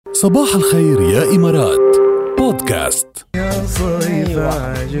صباح الخير يا إمارات بودكاست. يا صيف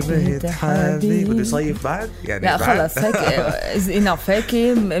عجبت حبيبي. بدي صيف بعد يعني لا بعد. خلص هيك انف هيك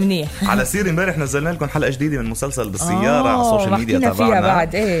منيح. على سير امبارح نزلنا لكم حلقة جديدة من مسلسل بالسيارة على السوشيال ميديا فيها تبعنا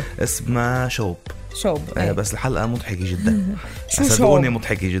بعد اسمها شوب. بس الحلقة مضحكة جدا. صدقوني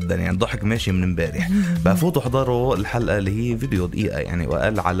مضحكة جدا يعني ضحك ماشي من امبارح. بفوتوا احضروا الحلقة اللي هي فيديو دقيقة يعني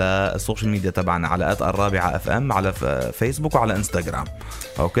وقال على السوشيال ميديا تبعنا على @الرابعة FM على فيسبوك وعلى انستغرام.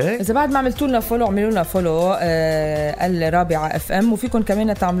 اوكي اذا بعد ما عملتوا لنا فولو اعملوا لنا فولو الرابعة FM وفيكم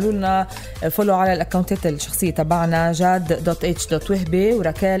كمان تعملوا لنا فولو على الاكونتات الشخصية تبعنا jad.h.whbe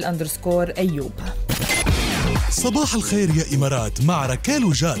وركال _أيوب. صباح الخير يا إمارات مع ركال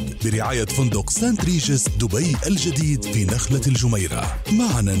وجاد برعاية فندق سانت ريجس دبي الجديد في نخلة الجميرة،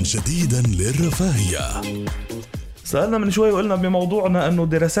 معنا جديدا للرفاهية. سألنا من شوي وقلنا بموضوعنا أنه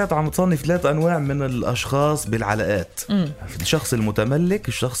دراسات عم تصنف 3 أنواع من الأشخاص بالعلاقات. الشخص المتملك،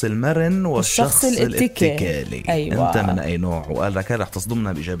 الشخص المرن، والشخص الاتكالي. أيوة. أنت من أي نوع؟ وقال ركال رح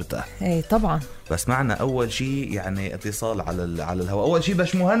تصدمنا بإجابتها. اي طبعا. بس معنا أول شيء يعني اتصال على الهواء. أول شيء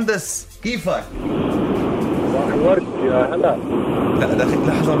باش مهندس، كيفك؟ ورد يا هلا. لا دقيقة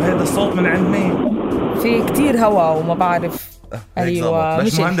لحظة، هذا الصوت من عند مين؟ في كتير هوا وما بعرف. أيوة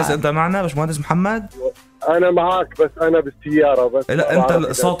باش مهندس. أنت معنا باش مهندس محمد؟ أنا معك بس أنا بالسيارة بس. لا أنت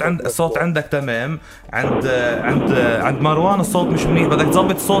الصوت عندك تمام. عند مروان الصوت مش منيح. بدك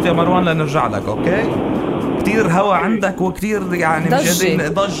تظبط الصوت يا مروان لنرجع لك. أوكي؟ كتير هوا عندك وكتير يعني مش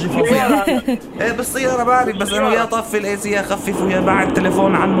قادرين ضج فظيع. ايه بالسيارة بعرف بس انه يا طفي الايسي يا خفف ويا بعد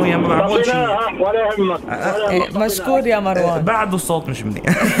التليفون عنه يا ما بعمل شيء. ولا يهمك. مشكور يا مروان. بعده الصوت مش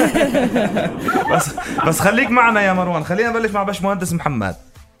منيح. بس خليك معنا يا مروان. خلينا نبلش مع باش مهندس محمد.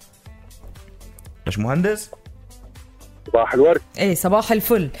 باش مهندس صباح الورد. ايه صباح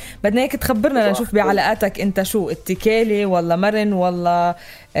الفل. بدنا هيك تخبرنا لنشوف بعلاقاتك انت شو اتكالي ولا مرن ولا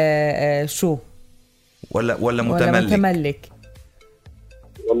شو ولا متملك.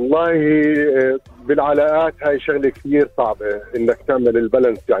 والله بالعلاقات هاي شغلة كثير صعبة انك تعمل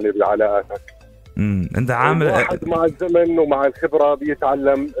البالانس يعني بعلاقاتك. انت عامل واحد مع الزمن ومع الخبرة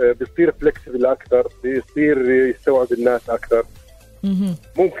بيتعلم، بيصير فلكسبل اكثر، بيصير يستوعب الناس اكثر.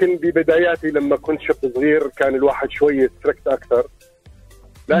 ممكن ببداياتي لما كنت شاب صغير كان الواحد شوية ستريكت اكثر،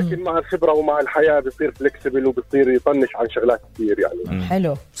 لكن مع الخبرة ومع الحياة بيصير فلكسبل وبيصير يطنش عن شغلات كثير يعني.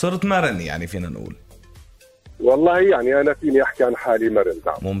 حلو. صرت مرن يعني فينا نقول. والله يعني أنا فيني أحكي عن حالي مرن.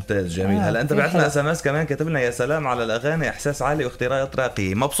 ممتاز جميل. هلا أنت بعتنا SMS كمان كتب لنا يا سلام على الأغاني، إحساس عالي واختيارات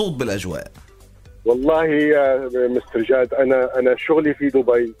راقية، مبسوط بالأجواء. والله يا مستر جاد أنا شغلي في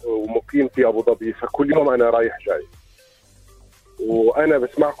دبي ومقيم في أبو ظبي، فكل يوم أنا رايح جاي وأنا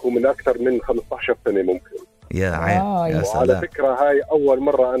بسمعكم من أكثر من 15 سنة ممكن. يا عين يا سلام. وعلى فكرة هاي أول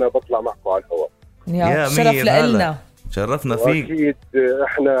مرة أنا بطلع معكم على الهواء. يا شرف لنا. شرفنا فيك. أكيد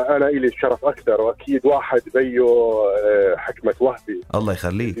أنا إلي الشرف أكثر، وأكيد واحد بيو حكمة وهبي الله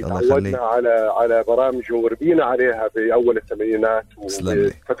يخليك. الله يخليك. على برامجه وربينا عليها بأول الثمانينات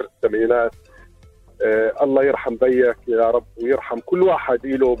وفترة الثمانينات. الله يرحم بيك يا رب ويرحم كل واحد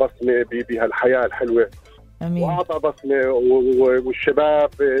له بصمة بهالحياة الحلوة. أمين. وأعطى بصمة والشباب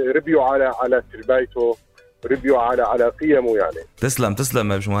ربيوا على تربيته، ربيوا على قيمه يعني.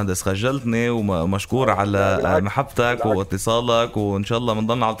 تسلم يا باشمهندس، خجلتني ومشكور على محبتك واتصالك، وإن شاء الله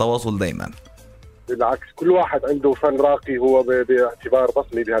بنضلنا على تواصل دايما. بالعكس كل واحد عنده فن راقي هو باعتبار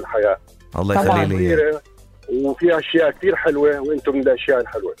بصمي بهالحياة. الله يخلي لي. وفي أشياء كتير حلوة وإنتم من الأشياء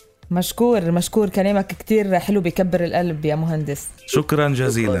الحلوة. مشكور كلامك كتير حلو بيكبر القلب يا مهندس. شكرا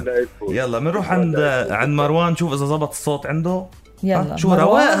جزيلا. يلا بنروح عند مروان نشوف إذا زبط الصوت عنده. يلا شو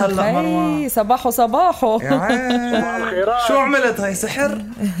رواق هلا مروان. صباحو شو عملت هاي سحر؟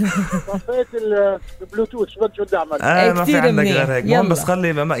 طفيت البلوتوث. شو بدي اعمل؟ ما في عندك غير هيك. بس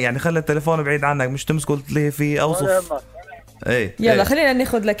خلي التليفون بعيد عنك، مش تمسكه تلهي فيه اوصف. يلا خلينا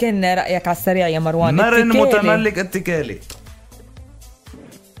ناخذ لكن رايك على السريع يا مروان. مرن متملك اتكالي؟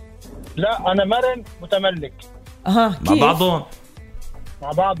 لا انا مرن متملك. كيف؟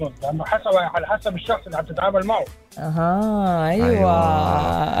 مع بعضهم لانه على حسب الشخص اللي عم تتعامل معه.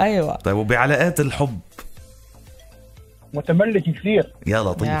 ايوه. طيب وبعلاقات الحب؟ متملك كثير. يا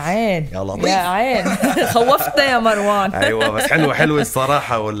لطيف يا عين يا لطيف يا عين. خوفتنا يا مروان. ايوه بس حلوه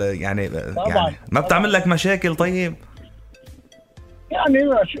الصراحه ولا يعني ما بتعمل لك مشاكل؟ طيب يعني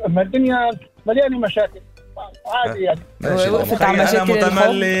ما الدنيا مليانه مشاكل عادي يعني. وقفت على مشاكل الحب. انا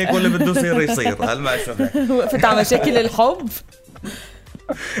متملك واللي بده يصير وقفت على مشاكل الحب.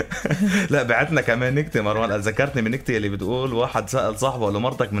 لا بعتنا كمان نكتة مروان، ذكرتني من نكتة اللي بتقول واحد سأل صاحبه قال له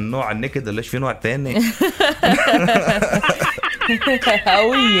مرتك من نوع النكد ليش في نوع تاني؟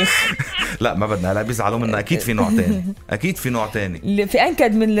 قوية. لا ما بدنا، لا بيزعلوا منا. اكيد في نوع تاني، اكيد في نوع تاني. في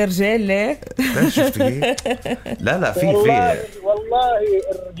انكد من الرجال ليه؟ شفت كيف؟ لا في والله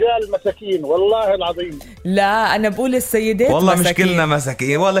الرجال مساكين والله العظيم. لا انا بقول السيدات والله مساكين. مش كلنا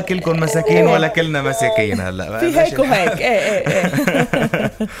مساكين، ولا كلكم مساكين ولا كلنا مساكين. هلا في هيك وهيك. ايه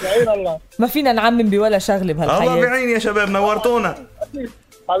يعين الله، ما فينا نعمم بولا شغله بهالحياه. الله بعين يا شباب، نورتونا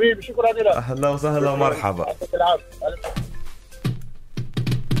حبيبي. شكرا لك. اهلا وسهلا ومرحبا.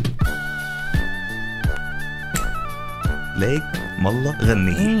 ليك مالله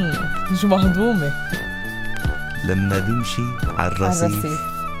غني مش مهضومه. لما بمشي عالرصيف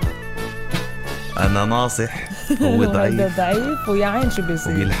انا ناصح هو ضعيف ضعيف ويا عين شو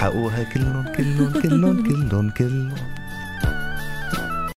بيصير وبيلحقوها كلهم